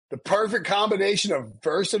The perfect combination of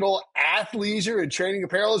versatile athleisure and training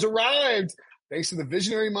apparel has arrived. Thanks to the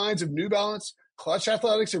visionary minds of New Balance, Clutch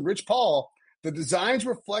Athletics, and Rich Paul, the designs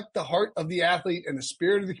reflect the heart of the athlete and the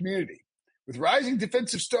spirit of the community. With rising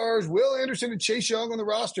defensive stars Will Anderson and Chase Young on the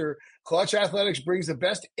roster, Clutch Athletics brings the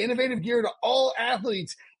best innovative gear to all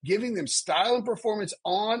athletes, giving them style and performance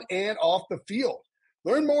on and off the field.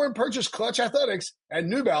 Learn more and purchase Clutch Athletics at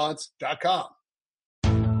newbalance.com.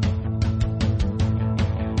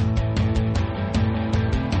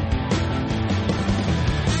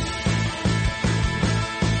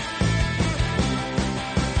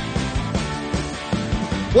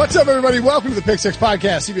 What's up, everybody? Welcome to the Pick Six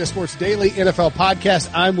Podcast, CBS Sports Daily NFL Podcast.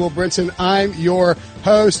 I'm Will Brinson. I'm your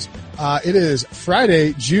host. It is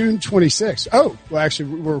Friday, June 26th. Oh, well,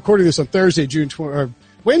 actually, we're recording this on Thursday,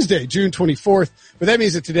 Wednesday, June 24th, but that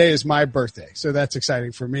means that today is my birthday, so that's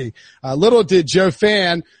exciting for me. Little did Joe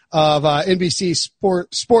Fann of NBC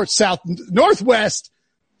Sports South Northwest,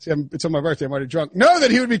 it's on my birthday, I'm already drunk, know that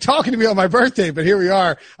he would be talking to me on my birthday, but here we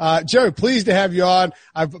are. Joe, pleased to have you on.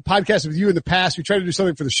 I've podcasted with you in the past. We tried to do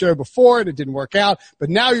something for the show before, and it didn't work out, but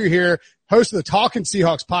now you're here, host of the Talkin'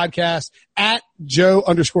 Seahawks podcast, at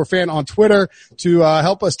Joe_Fan on Twitter, to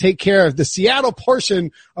help us take care of the Seattle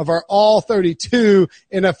portion of our all 32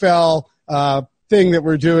 NFL thing that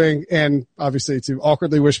we're doing, and obviously to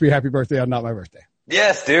awkwardly wish me happy birthday on not my birthday.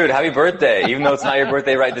 Yes, dude, happy birthday. Even though it's not your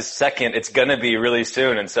birthday right this second, it's going to be really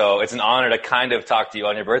soon. And so it's an honor to kind of talk to you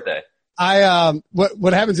on your birthday.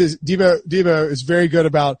 What happens is Devo is very good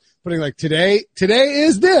about putting like today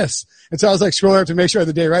is this. And so I was like scrolling up to make sure I had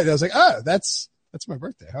the day right. And I was like, oh, that's my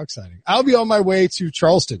birthday. How exciting. I'll be on my way to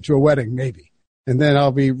Charleston to a wedding, maybe. And then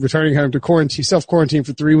I'll be returning home to self-quarantine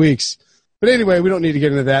for 3 weeks. But anyway, we don't need to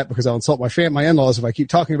get into that because I'll insult my in-laws if I keep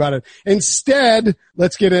talking about it. Instead,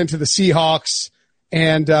 let's get into the Seahawks.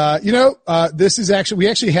 And, this is we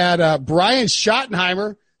actually had, Brian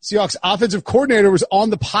Schottenheimer, Seahawks offensive coordinator, was on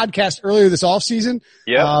the podcast earlier this offseason.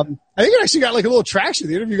 Yeah. I think it actually got like a little traction.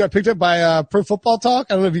 The interview got picked up by, Pro Football Talk.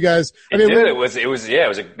 I don't know if you guys, It was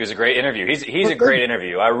a great interview. He's a great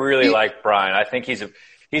interview. I really like Brian. I think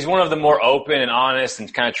he's one of the more open and honest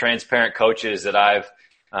and kind of transparent coaches that I've,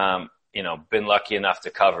 been lucky enough to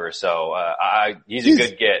cover. So, he's a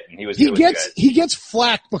good get, and he gets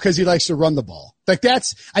flack because he likes to run the ball. Like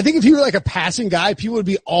I think if he were like a passing guy, people would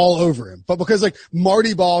be all over him. But because like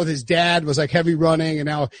Marty Ball with his dad was like heavy running, and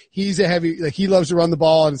now he's he loves to run the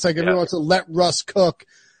ball, and it's like everyone wants to let Russ cook.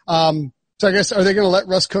 So I guess, are they going to let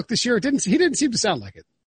Russ cook this year? He didn't seem to sound like it.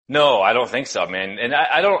 No, I don't think so, man. And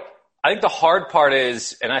I think the hard part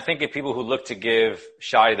is, and I think if people who look to give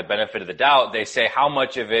Shotty the benefit of the doubt, they say how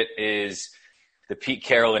much of it is the Pete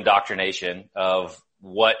Carroll indoctrination of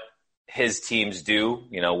what his teams do,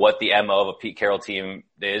 what the MO of a Pete Carroll team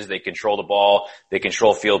is. They control the ball, they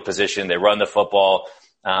control field position, they run the football,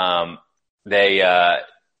 they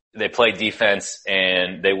play defense,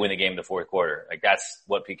 and they win the game in the fourth quarter. Like, that's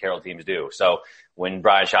what Pete Carroll teams do. So when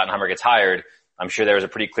Brian Schottenheimer gets hired, I'm sure there was a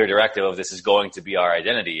pretty clear directive of this is going to be our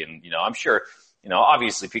identity. And, I'm sure,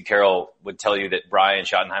 obviously Pete Carroll would tell you that Brian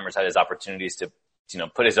Schottenheimer's had his opportunities to,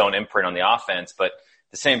 put his own imprint on the offense. But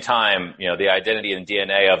at the same time, the identity and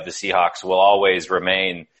DNA of the Seahawks will always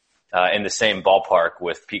remain in the same ballpark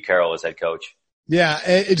with Pete Carroll as head coach. Yeah,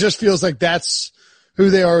 it just feels like that's who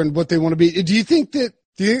they are and what they want to be. Do you think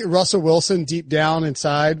Russell Wilson deep down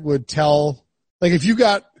inside would tell, like, if you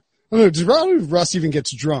got, I don't know if Russ even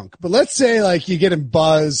gets drunk, but let's say like you get him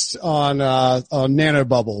buzzed on nano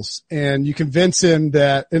bubbles, and you convince him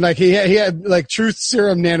that, and like he had like truth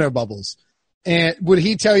serum nano bubbles, and would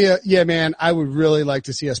he tell you, yeah, man, I would really like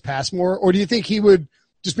to see us pass more? Or do you think he would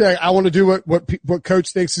just be like, I want to do what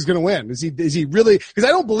coach thinks is going to win? Is he really, because I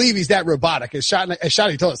don't believe he's that robotic as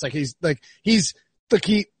Shotty told us.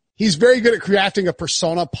 He's very good at crafting a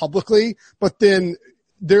persona publicly, but then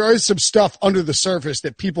there is some stuff under the surface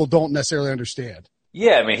that people don't necessarily understand.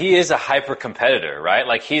 Yeah, I mean, he is a hyper competitor, right?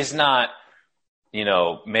 Like, he's not,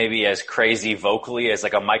 maybe as crazy vocally as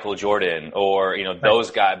like a Michael Jordan or,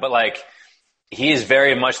 those guys, but like, he is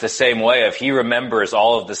very much the same way. If he remembers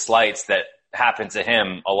all of the slights that happened to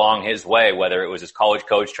him along his way, whether it was his college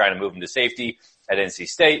coach trying to move him to safety at NC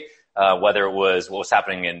State, whether it was what was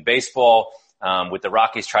happening in baseball, with the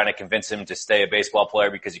Rockies trying to convince him to stay a baseball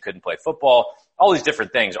player because he couldn't play football, all these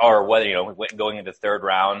different things, or whether, going into the third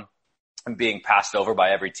round and being passed over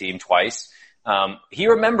by every team twice. He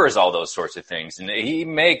remembers all those sorts of things, and he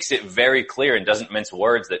makes it very clear and doesn't mince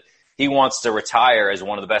words that he wants to retire as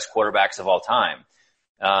one of the best quarterbacks of all time.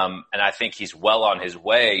 And I think he's well on his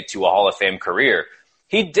way to a Hall of Fame career.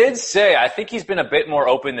 He did say, I think he's been a bit more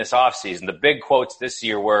open this offseason. The big quotes this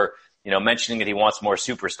year were, mentioning that he wants more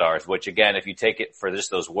superstars, which again, if you take it for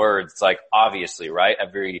just those words, it's like, obviously, right?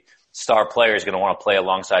 Every star player is going to want to play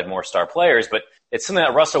alongside more star players, but it's something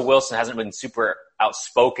that Russell Wilson hasn't been super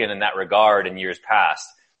outspoken in that regard in years past.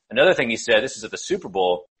 Another thing he said, this is at the Super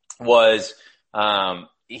Bowl, was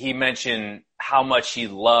he mentioned how much he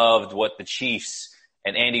loved what the Chiefs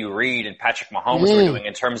and Andy Reid and Patrick Mahomes were doing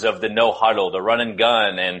in terms of the no huddle, the run and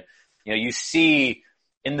gun. And, you see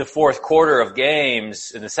in the fourth quarter of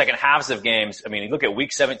games, in the second halves of games, I mean, you look at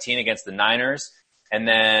week 17 against the Niners and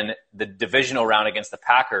then the divisional round against the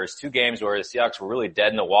Packers, 2 games where the Seahawks were really dead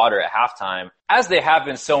in the water at halftime, as they have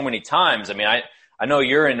been so many times. I mean, I know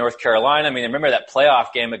you're in North Carolina. I mean, remember that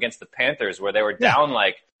playoff game against the Panthers where they were down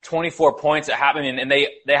like 24 points at halftime, and they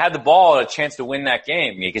had the ball and a chance to win that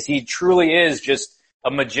game because he truly is just a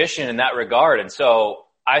magician in that regard. And so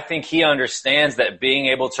I think he understands that being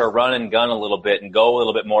able to run and gun a little bit and go a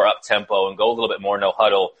little bit more up tempo and go a little bit more no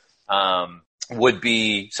huddle, would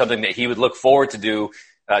be something that he would look forward to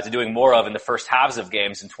doing more of in the first halves of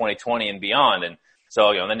games in 2020 and beyond. And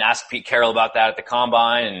so, then ask Pete Carroll about that at the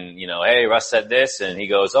combine and, hey, Russ said this, and he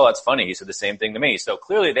goes, oh, that's funny. He said the same thing to me. So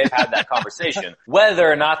clearly they've had that conversation. Whether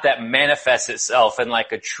or not that manifests itself in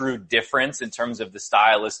like a true difference in terms of the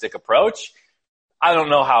stylistic approach, I don't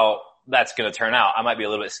know how that's going to turn out. I might be a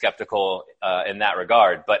little bit skeptical in that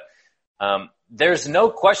regard, but there's no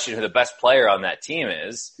question who the best player on that team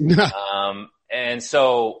is. And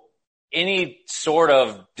so any sort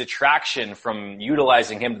of detraction from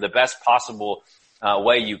utilizing him to the best possible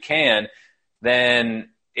way you can, then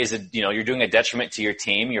is it, you're doing a detriment to your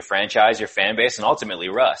team, your franchise, your fan base, and ultimately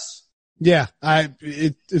Russ. Yeah,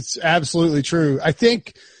 it's absolutely true. I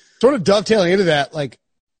think sort of dovetailing into that, like,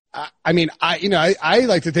 I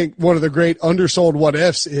like to think one of the great undersold what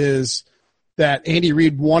ifs is that Andy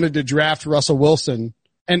Reid wanted to draft Russell Wilson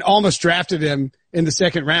and almost drafted him in the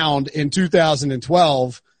second round in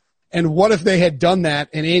 2012. And what if they had done that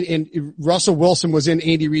and Russell Wilson was in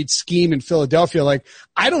Andy Reid's scheme in Philadelphia? Like,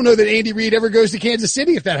 I don't know that Andy Reid ever goes to Kansas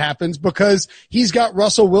City if that happens because he's got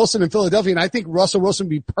Russell Wilson in Philadelphia. And I think Russell Wilson would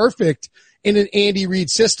be perfect in an Andy Reid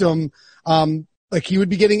system. Like he would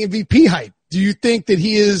be getting MVP hype. Do you think that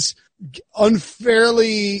he is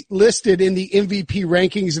unfairly listed in the MVP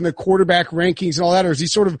rankings and the quarterback rankings and all that? Or is he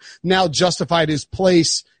sort of now justified his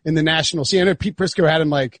place in the national scene? I know Pete Prisco had him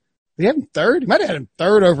like, he had him third. He might have had him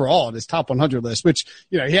third overall on his top 100 list, which,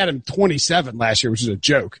 he had him 27 last year, which is a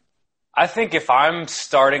joke. I think if I'm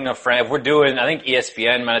starting if we're doing, I think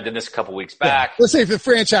ESPN might have did this a couple weeks back. Yeah. Let's say the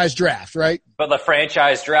franchise draft, right? But the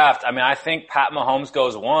franchise draft, I think Pat Mahomes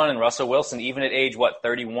goes 1 and Russell Wilson, even at age,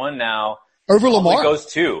 31 now, over Lamar goes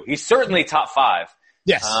 2. He's certainly top 5.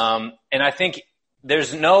 Yes. And I think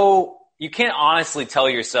you can't honestly tell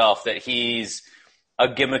yourself that he's a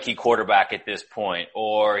gimmicky quarterback at this point,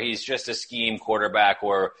 or he's just a scheme quarterback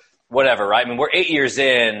or whatever, right? We're 8 years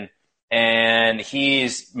in and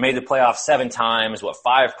he's made the playoffs 7 times,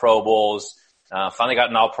 5 Pro Bowls, finally got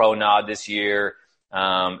an All-Pro nod this year,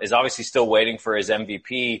 is obviously still waiting for his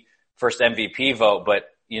first MVP vote. But,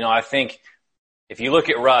 I think if you look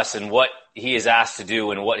at Russ and what he is asked to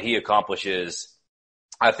do and what he accomplishes,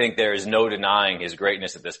 I think there is no denying his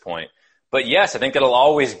greatness at this point. But yes, I think that'll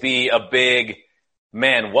always be a big,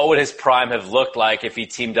 man, what would his prime have looked like if he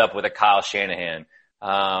teamed up with a Kyle Shanahan,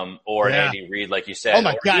 or an Andy Reid, like you said? Oh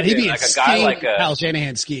my God, he'd be like a guy like a Kyle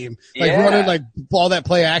Shanahan scheme, running like all that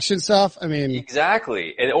play action stuff.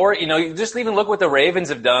 Exactly. Or, you just even look what the Ravens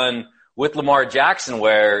have done with Lamar Jackson,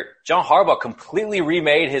 where John Harbaugh completely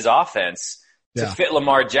remade his offense to fit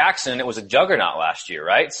Lamar Jackson. It was a juggernaut last year,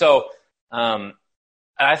 right? So,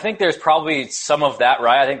 I think there's probably some of that,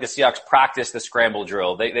 right? I think the Seahawks practice the scramble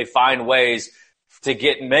drill. They find ways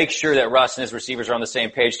to make sure that Russ and his receivers are on the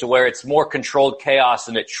same page to where it's more controlled chaos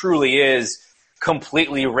than it truly is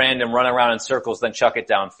completely random run around in circles, then chuck it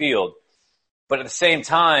downfield. But at the same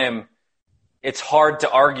time, it's hard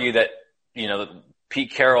to argue that,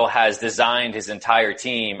 Pete Carroll has designed his entire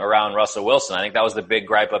team around Russell Wilson. I think that was the big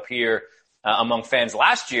gripe up here among fans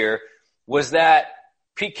last year, was that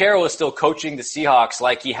Pete Carroll is still coaching the Seahawks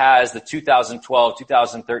like he has the 2012,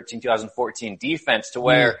 2013, 2014 defense, to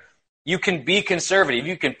where you can be conservative.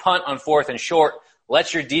 You can punt on 4th and short,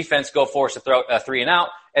 let your defense go force a 3 and out,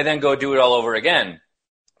 and then go do it all over again.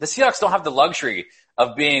 The Seahawks don't have the luxury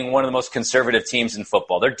of being one of the most conservative teams in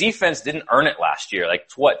football. Their defense didn't earn it last year.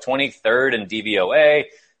 23rd in DVOA.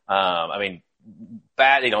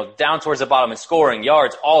 Bad, down towards the bottom in scoring,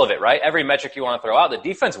 yards, all of it, right? Every metric you want to throw out. The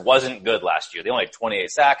defense wasn't good last year. They only had 28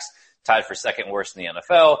 sacks, tied for second worst in the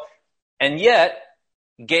NFL. And yet,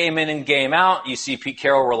 game in and game out, you see Pete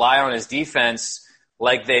Carroll rely on his defense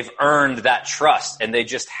like they've earned that trust, and they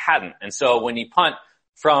just hadn't. And so when you punt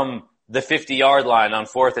from the 50-yard line on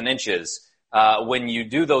 4th and inches, when you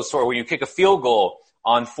do when you kick a field goal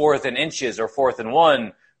on 4th and inches or 4th and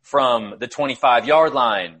 1 from the 25-yard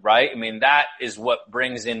line, right? I mean, that is what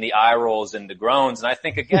brings in the eye rolls and the groans. And I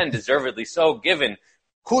think, again, deservedly so, given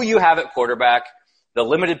who you have at quarterback, the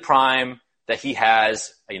limited prime that he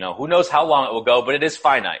has. Who knows how long it will go, but it is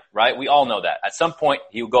finite, right? We all know that. At some point,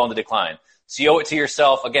 he will go on the decline. So you owe it to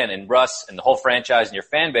yourself, again, and Russ and the whole franchise and your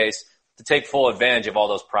fan base to take full advantage of all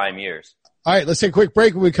those prime years. All right, let's take a quick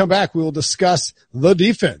break. When we come back, we will discuss the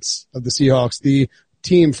defense of the Seahawks, the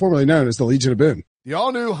team formerly known as the Legion of Boom. The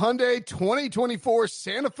all-new Hyundai 2024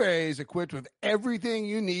 Santa Fe is equipped with everything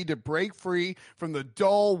you need to break free from the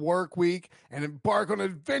dull work week and embark on an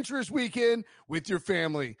adventurous weekend with your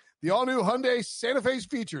family. The all-new Hyundai Santa Fe's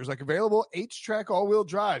features like available H-Track all-wheel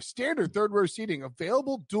drive, standard third-row seating,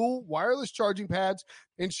 available dual wireless charging pads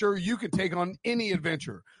ensure you can take on any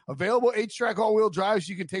adventure. Available H-Track all-wheel drives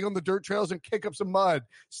you can take on the dirt trails and kick up some mud.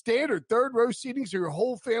 Standard third-row seating so your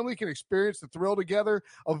whole family can experience the thrill together.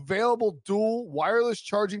 Available dual wireless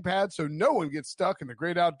charging pads so no one gets stuck in the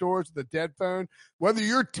great outdoors with a dead phone. Whether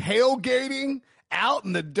you're tailgating out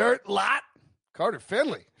in the dirt lot, Carter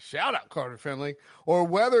Finley, shout out Carter Finley, or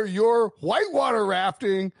whether you're whitewater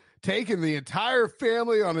rafting, taking the entire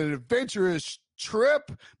family on an adventurous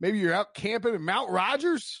trip, maybe you're out camping in Mount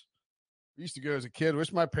Rogers. I used to go as a kid.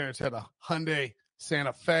 Wish my parents had a Hyundai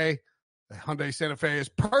Santa Fe. The Hyundai Santa Fe is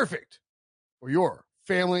perfect for your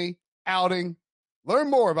family outing. Learn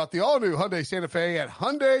more about the all-new Hyundai Santa Fe at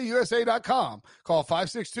HyundaiUSA.com. Call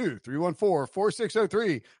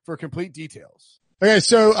 562-314-4603 for complete details. Okay,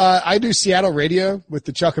 so I do Seattle radio with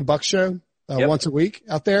the Chuck and Buck show once a week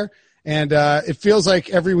out there. And it feels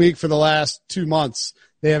like every week for the last 2 months,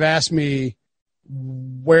 they have asked me,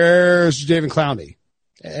 where's Jadeveon Clowney?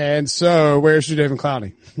 And so where's Jadeveon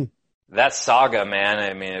Clowney? That saga, man.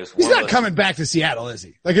 I mean, it was he's not coming back to Seattle, is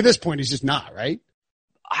he? Like at this point, he's just not, right?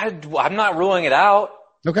 I'm not ruling it out.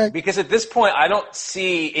 Okay. Because at this point, I don't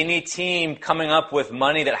see any team coming up with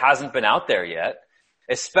money that hasn't been out there yet.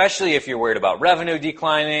 Especially if you're worried about revenue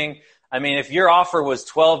declining. I mean, if your offer was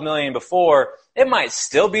 $12 million before, it might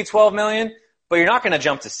still be $12 million, but you're not going to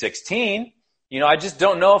jump to 16. I just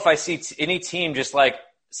don't know if I see any team just like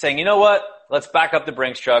saying, you know what, let's back up the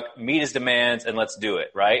Brinks truck, meet his demands, and let's do it,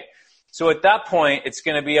 right? So at that point, it's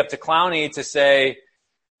going to be up to Clowney to say,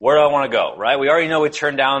 where do I want to go, right? We already know he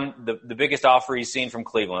turned down the biggest offer he's seen from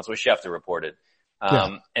Cleveland. That's what Schefter reported.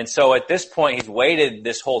 And so at this point, he's waited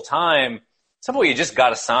this whole time. Somebody you just got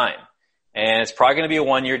to sign. And it's probably going to be a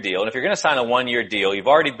 1-year deal. And if you're going to sign a 1-year deal, you've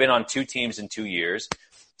already been on 2 teams in 2 years.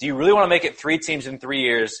 Do you really want to make it 3 teams in 3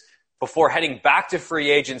 years before heading back to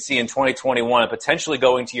free agency in 2021 and potentially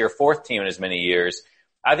going to your 4th team in as many years?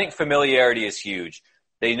 I think familiarity is huge.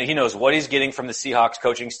 He knows what he's getting from the Seahawks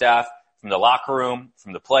coaching staff, from the locker room,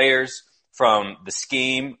 from the players, from the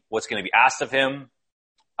scheme, what's going to be asked of him.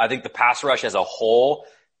 I think the pass rush as a whole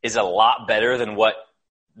is a lot better than what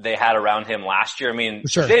they had around him last year. I mean,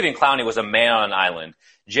 sure. Jadeveon Clowney was a man on an island.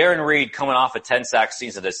 Jaron Reed coming off a 10-sack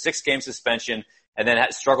season, a 6-game suspension, and then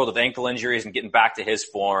had struggled with ankle injuries and getting back to his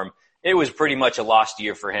form. It was pretty much a lost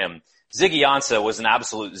year for him. Ziggy Ansah was an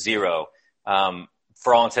absolute zero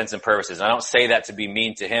for all intents and purposes. And I don't say that to be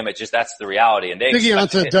mean to him. It's just that's the reality. And Ziggy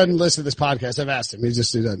Ansah doesn't listen to this podcast. I've asked him. He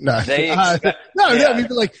just doesn't. No.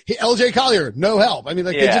 Like LJ Collier, no help. I mean,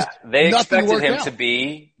 like they expected him to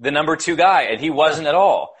be the number 2 guy, and he wasn't at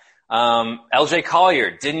all. LJ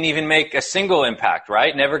Collier didn't even make a single impact,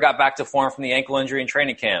 right? Never got back to form from the ankle injury in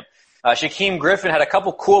training camp. Shaquem Griffin had a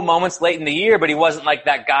couple cool moments late in the year, but he wasn't like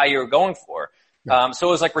that guy you were going for. So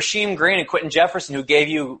it was like Rasheem Green and Quentin Jefferson who gave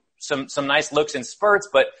you some nice looks in spurts,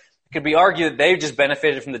 but it could be argued that they just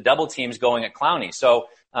benefited from the double teams going at Clowney. So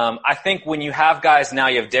I think when you have guys now,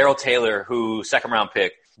 you have Darrell Taylor, who 2nd-round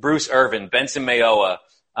pick, Bruce Irvin, Benson Mayowa.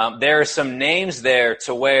 There are some names there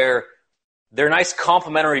to where they're nice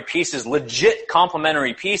complementary pieces, legit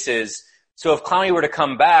complementary pieces. So if Clowney were to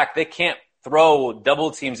come back, they can't throw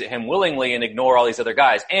double teams at him willingly and ignore all these other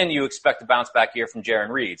guys. And you expect a bounce back here from Jaron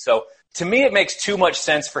Reed. So to me, it makes too much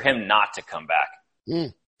sense for him not to come back.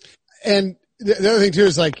 Mm. And the other thing too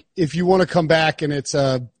is like, if you want to come back and it's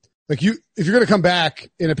if you're going to come back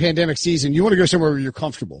in a pandemic season, you want to go somewhere where you're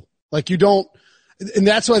comfortable. Like you don't, and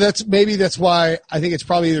that's why I think it's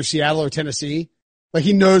probably either Seattle or Tennessee. Like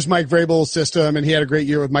he knows Mike Vrabel's system and he had a great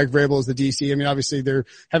year with Mike Vrabel as the DC. I mean, obviously they're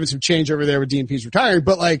having some change over there with DNP's retiring,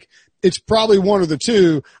 but like it's probably one of the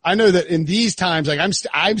two. I know that in these times, like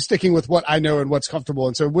I'm sticking with what I know and what's comfortable.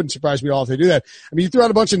 And so it wouldn't surprise me at all if they do that. I mean, you threw out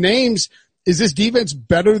a bunch of names is this defense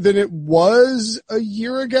better than it was a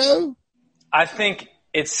year ago? I think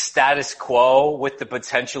it's status quo with the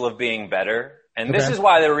potential of being better. And this is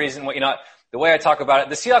why the reason, the way I talk about it,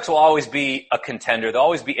 the Seahawks will always be a contender. They'll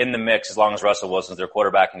always be in the mix as long as Russell Wilson's their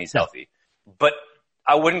quarterback and he's healthy. But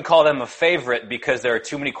I wouldn't call them a favorite because there are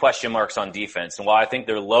too many question marks on defense. And while I think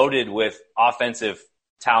they're loaded with offensive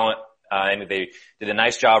talent, and they did a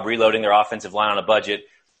nice job reloading their offensive line on a budget,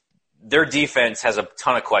 their defense has a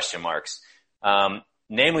ton of question marks.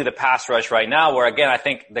 Namely the pass rush right now, where again, I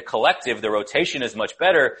think the collective, the rotation is much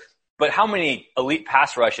better, but how many elite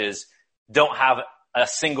pass rushes don't have a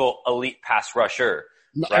single elite pass rusher,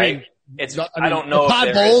 right? I don't know.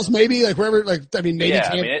 Todd Bowles, maybe, like wherever, maybe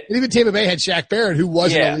even Tampa Bay had Shaq Barrett, who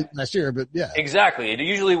wasn't elite last year, but yeah. Exactly.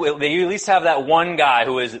 They at least have that one guy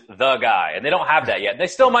who is the guy, and they don't have that yet. They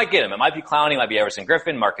still might get him. It might be Clowney, it might be Everson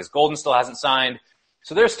Griffin, Marcus Golden still hasn't signed.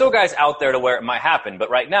 So there's still guys out there to where it might happen. But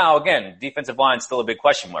right now, again, defensive line is still a big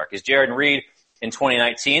question mark. Is Jaron Reed in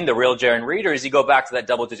 2019 the real Jaron Reed, or does he go back to that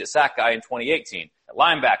double-digit sack guy in 2018? At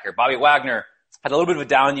linebacker, Bobby Wagner had a little bit of a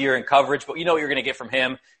down year in coverage, but you know what you're going to get from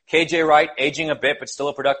him. KJ Wright, aging a bit, but still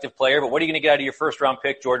a productive player. But what are you going to get out of your first-round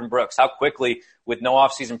pick, Jordan Brooks? How quickly, with no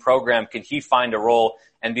offseason program, can he find a role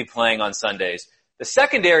and be playing on Sundays? The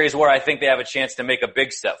secondary is where I think they have a chance to make a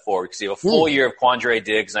big step forward because you have a full year of Quandre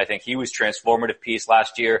Diggs, and I think he was transformative piece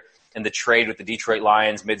last year in the trade with the Detroit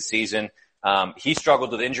Lions midseason. He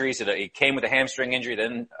struggled with injuries. He came with a hamstring injury,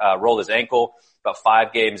 then rolled his ankle about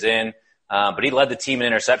 5 games in. But he led the team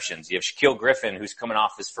in interceptions. You have Shaquille Griffin, who's coming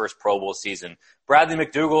off his first Pro Bowl season. Bradley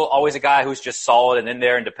McDougald, always a guy who's just solid and in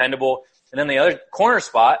there and dependable. And then the other corner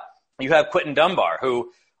spot, you have Quentin Dunbar,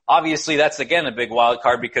 who obviously that's, again, a big wild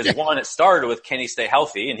card because, one, it started with can he stay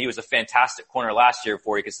healthy, and he was a fantastic corner last year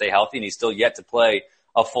before he could stay healthy, and he's still yet to play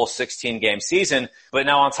a full 16-game season. But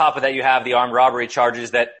now on top of that, you have the armed robbery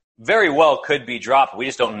charges that very well could be dropped. We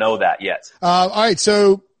just don't know that yet. All right,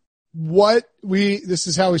 so this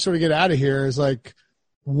is how we sort of get out of here is like,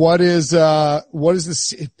 what is the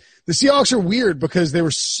Seahawks are weird because they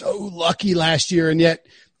were so lucky last year, and yet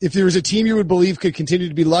if there was a team you would believe could continue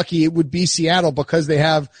to be lucky, it would be Seattle because they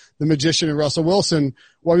have the magician and Russell Wilson.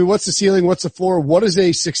 Well, I mean, what's the ceiling? What's the floor? What is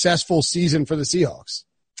a successful season for the Seahawks?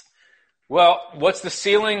 Well, what's the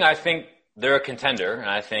ceiling? I think they're a contender, and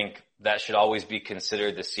I think that should always be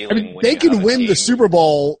considered the ceiling. I mean, they can win the Super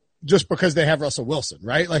Bowl just because they have Russell Wilson,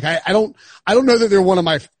 right? Like I don't know that they're one of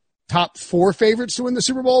my top 4 favorites to win the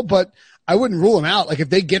Super Bowl, but I wouldn't rule them out. Like if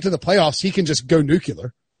they get to the playoffs, he can just go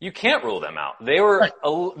nuclear. You can't rule them out. They were a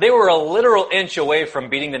literal inch away from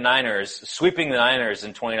beating the Niners, sweeping the Niners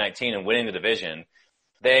in 2019 and winning the division.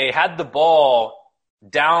 They had the ball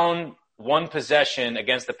down 1 possession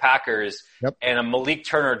against the Packers, and a Malik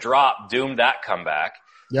Turner drop doomed that comeback.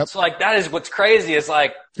 So like that is what's crazy is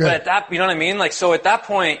like, but at that, you know what I mean? Like, so at that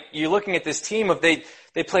point, you're looking at this team of they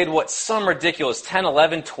played some ridiculous 10,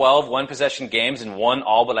 11, 12 1-possession games and won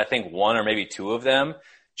all but I think 1 or maybe 2 of them.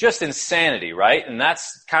 Just insanity, right? And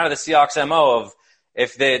that's kind of the Seahawks MO of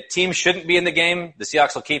if the team shouldn't be in the game, the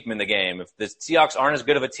Seahawks will keep them in the game. If the Seahawks aren't as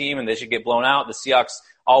good of a team and they should get blown out, the Seahawks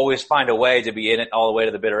always find a way to be in it all the way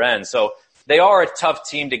to the bitter end. So they are a tough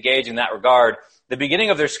team to gauge in that regard. The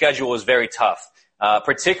beginning of their schedule was very tough.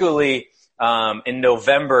 Particularly in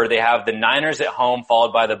November, they have the Niners at home,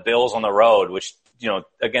 followed by the Bills on the road, which,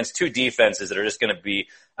 against 2 defenses that are just going to be,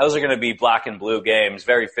 those are going to be black and blue games,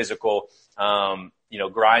 very physical,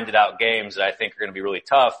 grinded out games that I think are going to be really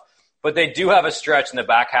tough. But they do have a stretch in the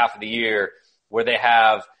back half of the year where they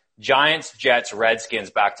have Giants, Jets,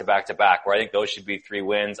 Redskins back to back to back, where I think those should be 3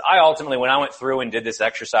 wins. I ultimately, when I went through and did this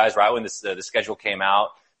exercise right when the schedule came out,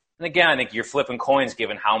 and again, I think you're flipping coins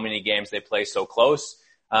given how many games they play so close.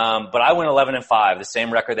 But I went 11-5, the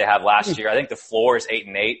same record they had last year. I think the floor is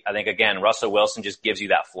 8-8. I think, again, Russell Wilson just gives you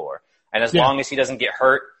that floor. And as long as he doesn't get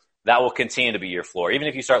hurt, that will continue to be your floor. Even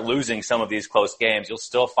if you start losing some of these close games, you'll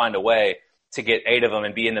still find a way to get 8 of them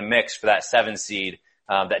and be in the mix for that 7 seed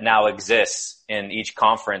that now exists in each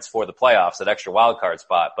conference for the playoffs, that extra wild card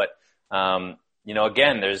spot. But,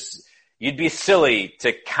 again, you'd be silly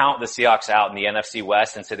to count the Seahawks out in the NFC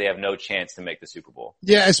West and say they have no chance to make the Super Bowl.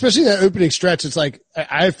 Yeah, especially that opening stretch. It's like,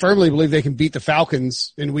 I firmly believe they can beat the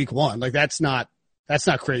Falcons in week 1. Like that's not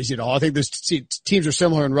crazy at all. I think those teams are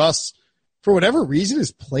similar, and Russ, for whatever reason,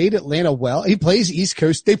 has played Atlanta well. He plays East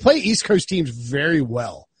Coast. They play East Coast teams very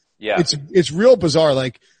well. Yeah. It's real bizarre.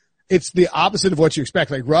 Like it's the opposite of what you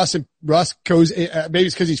expect. Like Russ goes, maybe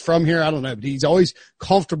it's because he's from here. I don't know, but he's always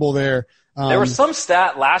comfortable there. There was some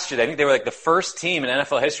stat last year. I think they were like the first team in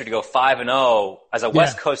NFL history to go 5-0 as a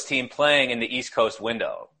West Coast team playing in the East Coast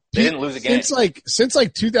window. They didn't lose a game. Since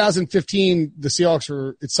 2015, the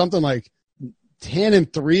Seahawks it's something like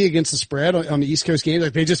 10-3 against the spread on the East Coast games.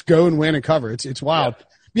 Like they just go and win and cover. It's wild.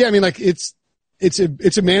 Yeah. I mean, like it's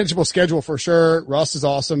a manageable schedule for sure. Russ is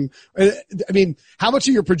awesome. I mean, how much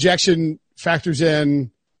of your projection factors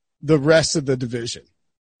in the rest of the division?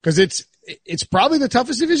 Cause it's probably the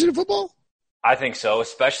toughest division of football. I think so,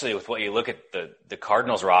 especially with what you look at the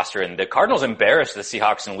Cardinals roster. And the Cardinals embarrassed the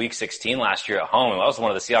Seahawks in Week 16 last year at home. That was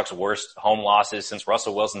one of the Seahawks' worst home losses since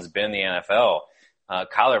Russell Wilson's been in the NFL.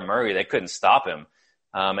 Kyler Murray, they couldn't stop him.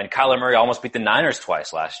 And Kyler Murray almost beat the Niners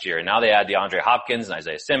twice last year. And now they add DeAndre Hopkins and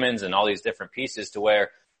Isaiah Simmons and all these different pieces to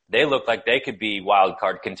where they look like they could be wild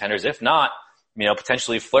card contenders. If not,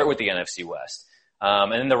 potentially flirt with the NFC West.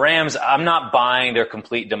 And then the Rams, I'm not buying their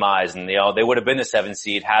complete demise. And, they would have been the 7th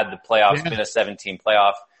seed had the playoffs been a 17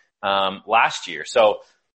 playoff, last year. So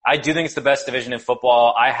I do think it's the best division in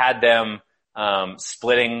football. I had them,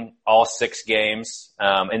 splitting all 6 games,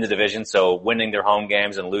 in the division. So winning their home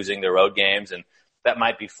games and losing their road games. And that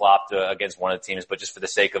might be flopped against one of the teams, but just for the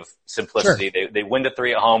sake of simplicity, they win the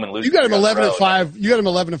 3 at home and lose. You got them 11-5. You got them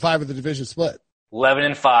 11-5 with the division split.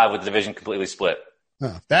 11-5 with the division completely split.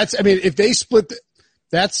 Oh, if they split,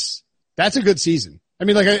 that's a good season. I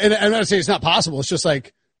mean, and I'm not saying it's not possible. It's just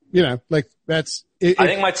that's. I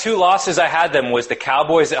think my 2 losses I had them was the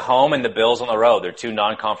Cowboys at home and the Bills on the road. They're 2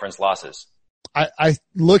 non-conference losses. I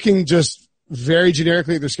looking just very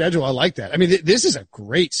generically at their schedule. I like that. I mean, this is a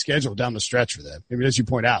great schedule down the stretch for them. I mean, as you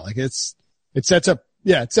point out, it sets up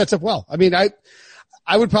well. I mean, I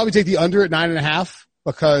would probably take the under at 9.5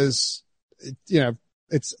 because,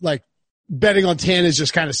 it's like betting on 10 is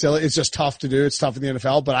just kind of silly. It's just tough to do. It's tough in the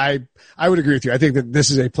NFL, but I would agree with you. I think that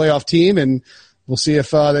this is a playoff team and we'll see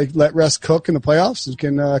if, they let Russ cook in the playoffs and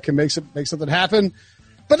can make something happen,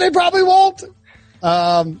 but they probably won't.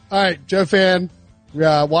 All right, Joe Fann.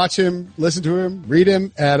 Watch him, listen to him, read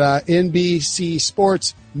him at NBC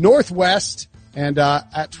Sports Northwest and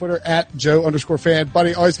at Twitter at Joe_Fan.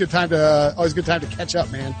 Buddy, always good time to catch up,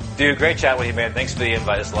 man. Dude, great chat with you, man. Thanks for the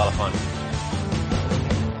invite. It's a lot of fun.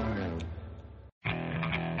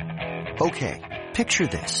 Okay, picture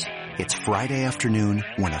this. It's Friday afternoon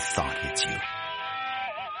when a thought hits you.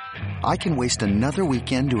 I can waste another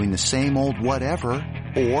weekend doing the same old whatever,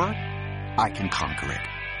 or I can conquer it.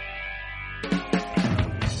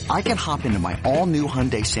 I can hop into my all-new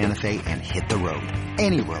Hyundai Santa Fe and hit the road.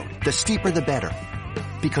 Any road. The steeper, the better.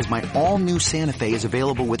 Because my all-new Santa Fe is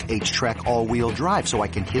available with H-Track all-wheel drive, so I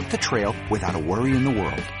can hit the trail without a worry in the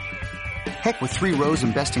world. Heck, with 3 rows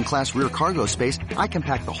and best-in-class rear cargo space, I can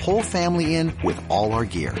pack the whole family in with all our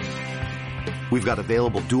gear. We've got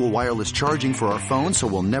available dual wireless charging for our phones, so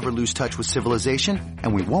we'll never lose touch with civilization,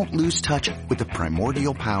 and we won't lose touch with the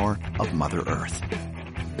primordial power of Mother Earth.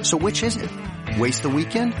 So which is it? Waste the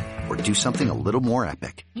weekend or do something a little more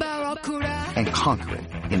epic? And conquer it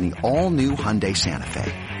in the all-new Hyundai Santa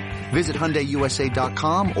Fe. Visit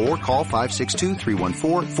HyundaiUSA.com or call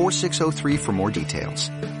 562-314-4603 for more details.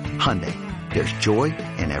 Hyundai, there's joy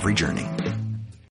in every journey.